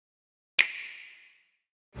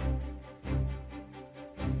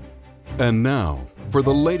And now, for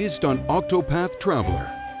the latest on Octopath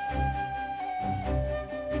Traveler.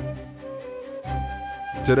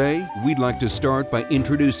 Today, we'd like to start by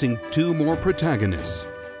introducing two more protagonists.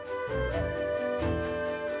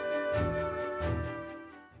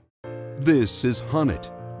 This is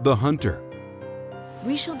Hunnet, the hunter.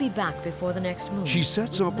 We shall be back before the next moon. She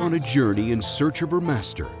sets off on a journey in search of her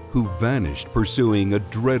master, who vanished pursuing a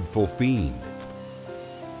dreadful fiend.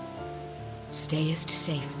 Stayest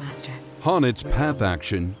safe, Master. Honnet's path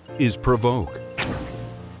action is Provoke.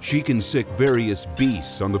 She can sick various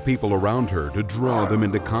beasts on the people around her to draw them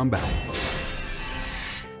into combat.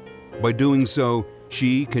 By doing so,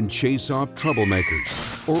 she can chase off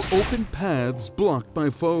troublemakers or open paths blocked by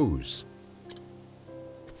foes.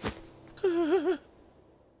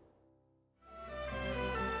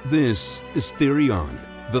 This is Therion,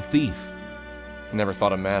 the thief. Never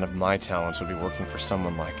thought a man of my talents would be working for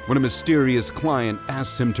someone like... When a mysterious client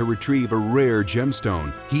asks him to retrieve a rare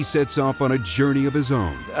gemstone, he sets off on a journey of his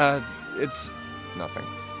own. It's nothing.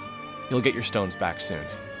 You'll get your stones back soon.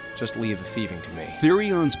 Just leave the thieving to me.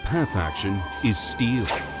 Therion's path action is Steal.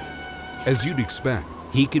 As you'd expect,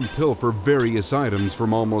 he can pilfer various items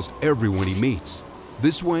from almost everyone he meets.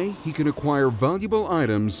 This way, he can acquire valuable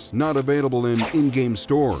items not available in in-game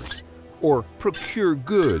stores, or procure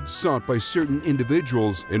goods sought by certain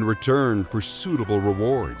individuals in return for suitable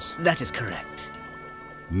rewards. That is correct.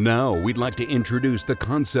 Now we'd like to introduce the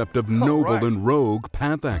concept of noble and rogue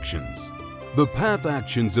path actions. The path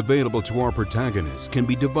actions available to our protagonists can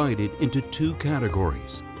be divided into two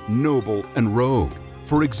categories, noble and rogue.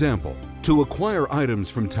 For example, to acquire items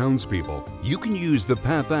from townspeople, you can use the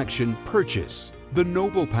path action Purchase, the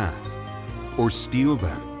noble path, or steal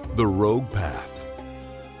them, the rogue path.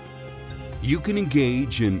 You can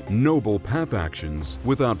engage in noble path actions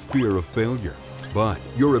without fear of failure, but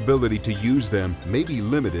your ability to use them may be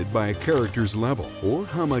limited by a character's level or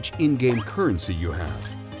how much in-game currency you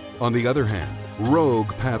have. On the other hand,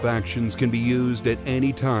 rogue path actions can be used at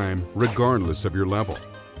any time, regardless of your level.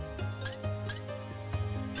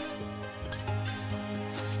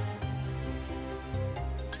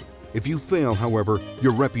 If you fail, however,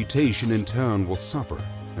 your reputation in town will suffer,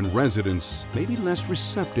 and residents may be less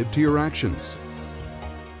receptive to your actions.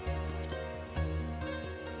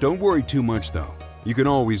 Don't worry too much though. You can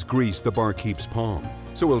always grease the barkeep's palm,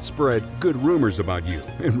 so he'll spread good rumors about you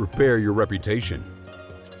and repair your reputation.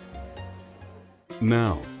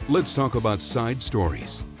 Now, let's talk about side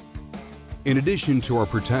stories. In addition to our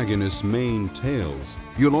protagonist's main tales,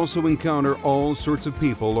 you'll also encounter all sorts of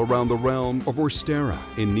people around the realm of Orstera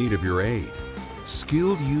in need of your aid.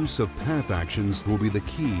 Skilled use of path actions will be the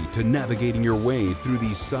key to navigating your way through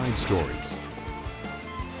these side stories.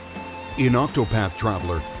 In Octopath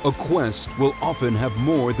Traveler, a quest will often have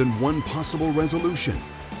more than one possible resolution.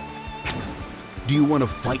 Do you want to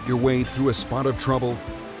fight your way through a spot of trouble?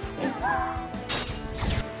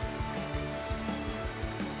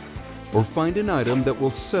 Or find an item that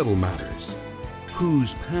will settle matters?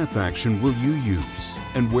 Whose path action will you use,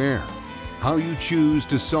 and where? How you choose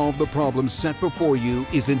to solve the problem set before you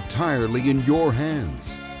is entirely in your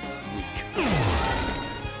hands.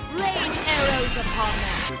 Rain arrows upon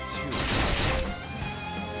them.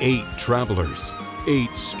 8 travelers,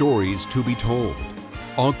 8 stories to be told.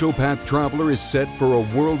 Octopath Traveler is set for a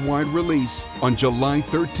worldwide release on July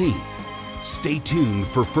 13th. Stay tuned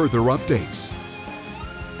for further updates.